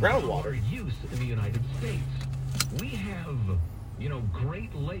 And groundwater use in the United States. We have,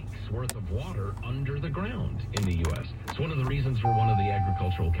 Great Lakes worth of water under the ground in the U.S. It's one of the reasons we're one of the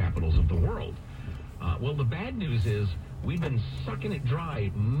agricultural capitals of the world. Well, the bad news is we've been sucking it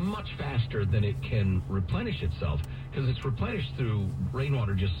dry much faster than it can replenish itself, because it's replenished through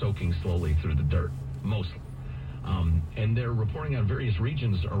rainwater just soaking slowly through the dirt, mostly. And they're reporting on various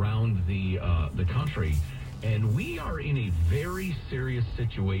regions around the country, and we are in a very serious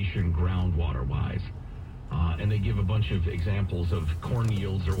situation groundwater-wise. And they give a bunch of examples of corn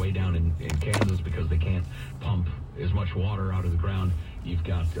yields are way down in Kansas because they can't pump as much water out of the ground. You've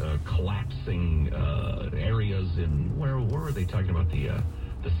got collapsing areas in, where are they talking about the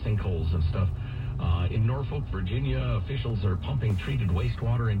sinkholes and stuff? In Norfolk, Virginia, officials are pumping treated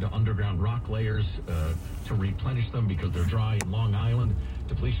wastewater into underground rock layers to replenish them because they're dry. In Long Island,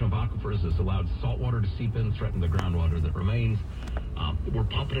 depletion of aquifers has allowed salt water to seep in, threaten the groundwater that remains. We're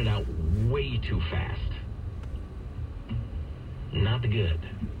pumping it out way too fast. Not good.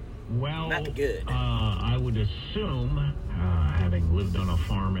 Well, not good. I would assume, having lived on a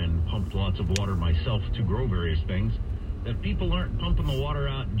farm and pumped lots of water myself to grow various things, that people aren't pumping the water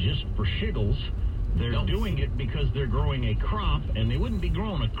out just for shiggles. They're doing it because they're growing a crop, and they wouldn't be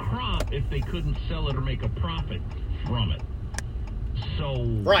growing a crop if they couldn't sell it or make a profit from it. So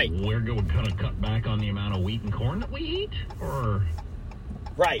we're going to kind of cut back on the amount of wheat and corn that we eat, or...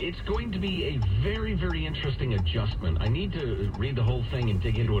 Right. It's going to be a very, very interesting adjustment. I need to read the whole thing and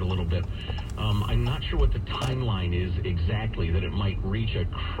dig into it a little bit. I'm not sure what the timeline is exactly, that it might reach a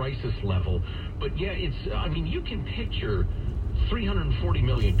crisis level. But yeah, you can picture 340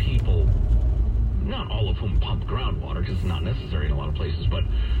 million people, not all of whom pump groundwater, because it's not necessary in a lot of places, but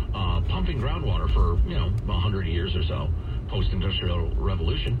pumping groundwater for, 100 years or so, post-industrial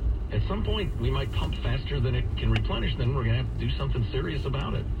revolution. At some point, we might pump faster than it can replenish. Then we're going to have to do something serious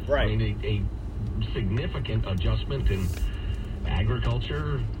about it. Right. A significant adjustment in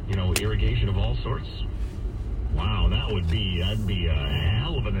agriculture, irrigation of all sorts. Wow, that'd be a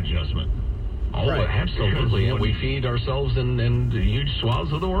hell of an adjustment. Oh, Right. absolutely. And we feed ourselves in huge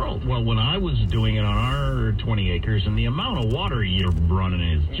swaths of the world. Well, when I was doing it on our 20 acres, and the amount of water you're running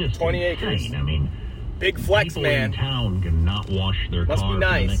is just 20 insane. acres. I mean, Big flex, people man. in town cannot wash their Must be car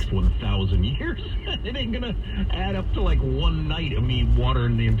nice. for the next 1,000 years. It ain't gonna add up to like one night of me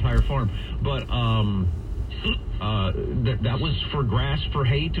watering the entire farm. But that was for grass, for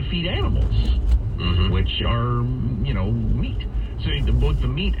hay to feed animals, which are, meat. So both the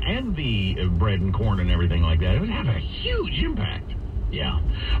meat and the bread and corn and everything like that, it would have a huge impact. Yeah.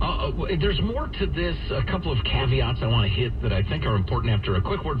 There's more to this. A couple of caveats I want to hit that I think are important after a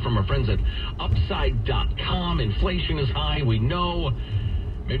quick word from our friends at Upside.com. Inflation is high, we know.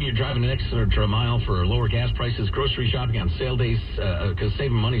 Maybe you're driving an extra mile for lower gas prices, grocery shopping on sale days, because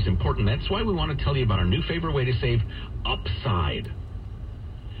saving money is important. That's why we want to tell you about our new favorite way to save, Upside.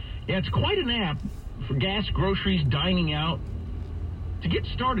 Yeah, it's quite an app for gas, groceries, dining out. To get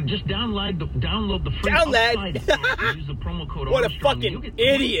started, just download the free Download. Upside app and use the promo code What a Armstrong, and fucking you'll get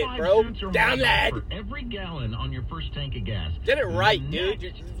idiot, 25 bro. cents or more Download. for every gallon on your first tank of gas. Get it right, And dude.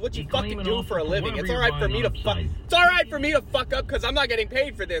 next, It's what you claim fucking an do offer for a living. whatever It's all you're right for buying me on to fuck. Upside. It's all right for me to fuck up because I'm not getting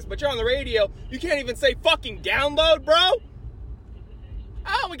paid for this. But you're on the radio. You can't even say fucking download, bro.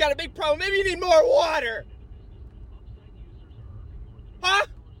 Oh, we got a big problem. Maybe you need more water. Huh?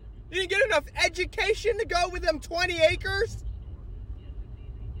 You didn't get enough education to go with them 20 acres?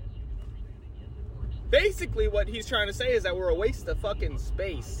 Basically, what he's trying to say is that we're a waste of fucking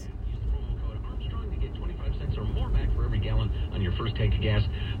space. Use the promo code Armstrong to get 25 cents or more back for every gallon on your first tank of gas.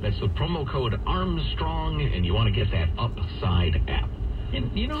 That's the promo code Armstrong, and you want to get that Upside app.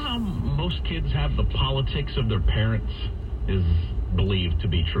 And you know how most kids have the politics of their parents is believed to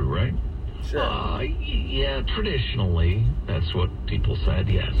be true, right? Sure. Yeah, traditionally, that's what people said,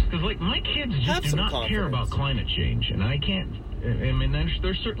 yes. Because, like, my kids Have just do some not care confidence. about climate change, and I can't. I mean,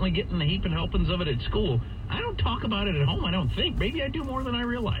 they're certainly getting a heap and helpings of it at school. I don't talk about it at home, I don't think. Maybe I do more than I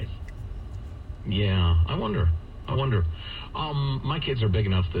realize. Yeah, I wonder. My kids are big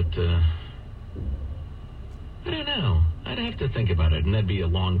enough that, I don't know. I'd have to think about it, and that'd be a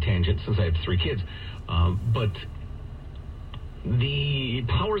long tangent since I have 3 kids. But the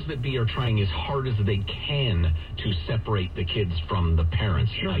powers that be are trying as hard as they can to separate the kids from the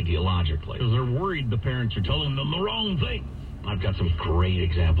parents, ideologically. Because they're worried the parents are telling them the wrong thing. I've got some great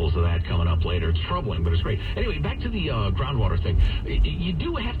examples of that coming up later. It's troubling, but it's great. Anyway, back to the groundwater thing. You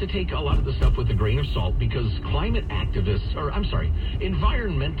do have to take a lot of the stuff with a grain of salt because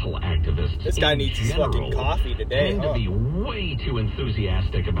environmental activists. This guy in needs his general fucking coffee today, tend to be way too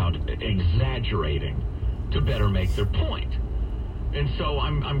enthusiastic about exaggerating to better make their point. And so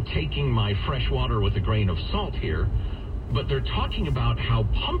I'm taking my fresh water with a grain of salt here. But they're talking about how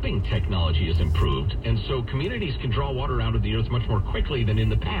pumping technology has improved, and so communities can draw water out of the earth much more quickly than in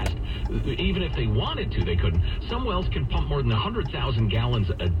the past. Even if they wanted to, they couldn't. Some wells can pump more than 100,000 gallons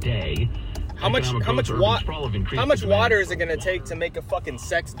a day. How much water water is it going to take to make a fucking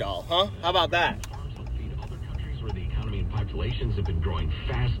sex doll, huh? How about that? Farms help feed other countries where the economy and populations have been growing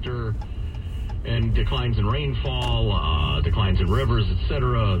faster. And declines in rainfall, declines in rivers,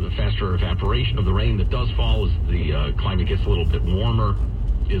 etc. The faster evaporation of the rain that does fall as the climate gets a little bit warmer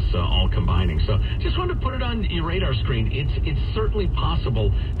is all combining. So just wanted to put it on your radar screen. It's certainly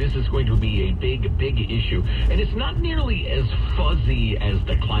possible this is going to be a big issue. And it's not nearly as fuzzy as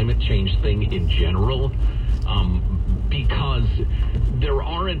the climate change thing in general. Because there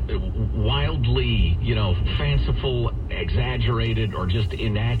aren't wildly, fanciful, exaggerated, or just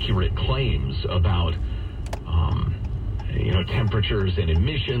inaccurate claims about, temperatures and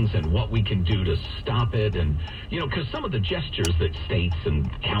emissions and what we can do to stop it. And, because some of the gestures that states and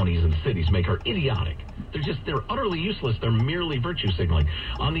counties and cities make are idiotic. They're utterly useless. They're merely virtue signaling.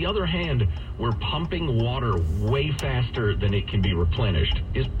 On the other hand, we're pumping water way faster than it can be replenished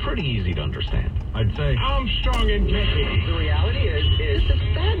is pretty easy to understand. I'd say Armstrong and Getty. The reality is this is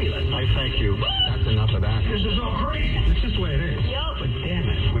fabulous. I thank you. That's enough of that. this is all crazy. It's just the way it is. But damn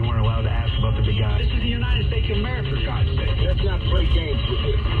it, we weren't allowed to ask about the big guy. This is the United States of America, for God's sake. Let's not play games with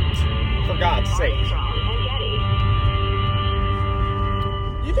it. For God's sake.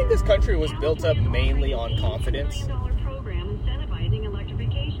 You think this country was built up mainly on confidence?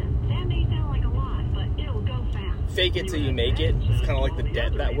 Fake it till you make it. It's kind of like the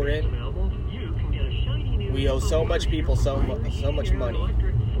debt that we're in. We owe so much people so much money.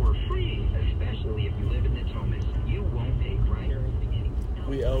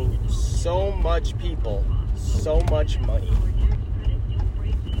 We owe so much people so much money.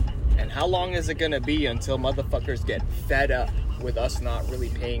 And how long is it going to be until motherfuckers get fed up with us not really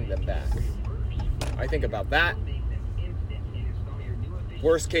paying them back? I think about that.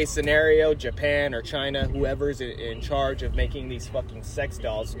 worst case scenario, Japan or China, whoever's in charge of making these fucking sex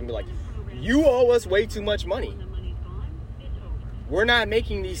dolls, is going to be like, you owe us way too much money. We're not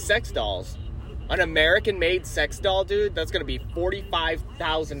making these sex dolls. An American-made sex doll, dude, that's going to be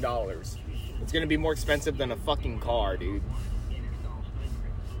 $45,000. It's going to be more expensive than a fucking car, dude.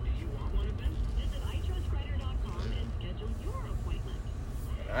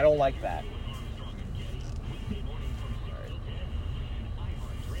 I don't like that.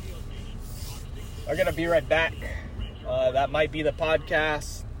 I'm going to be right back. That might be the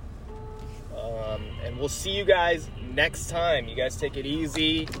podcast. And we'll see you guys next time. You guys take it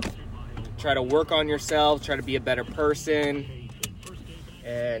easy. Try to work on yourself. Try to be a better person.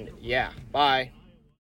 And yeah, bye.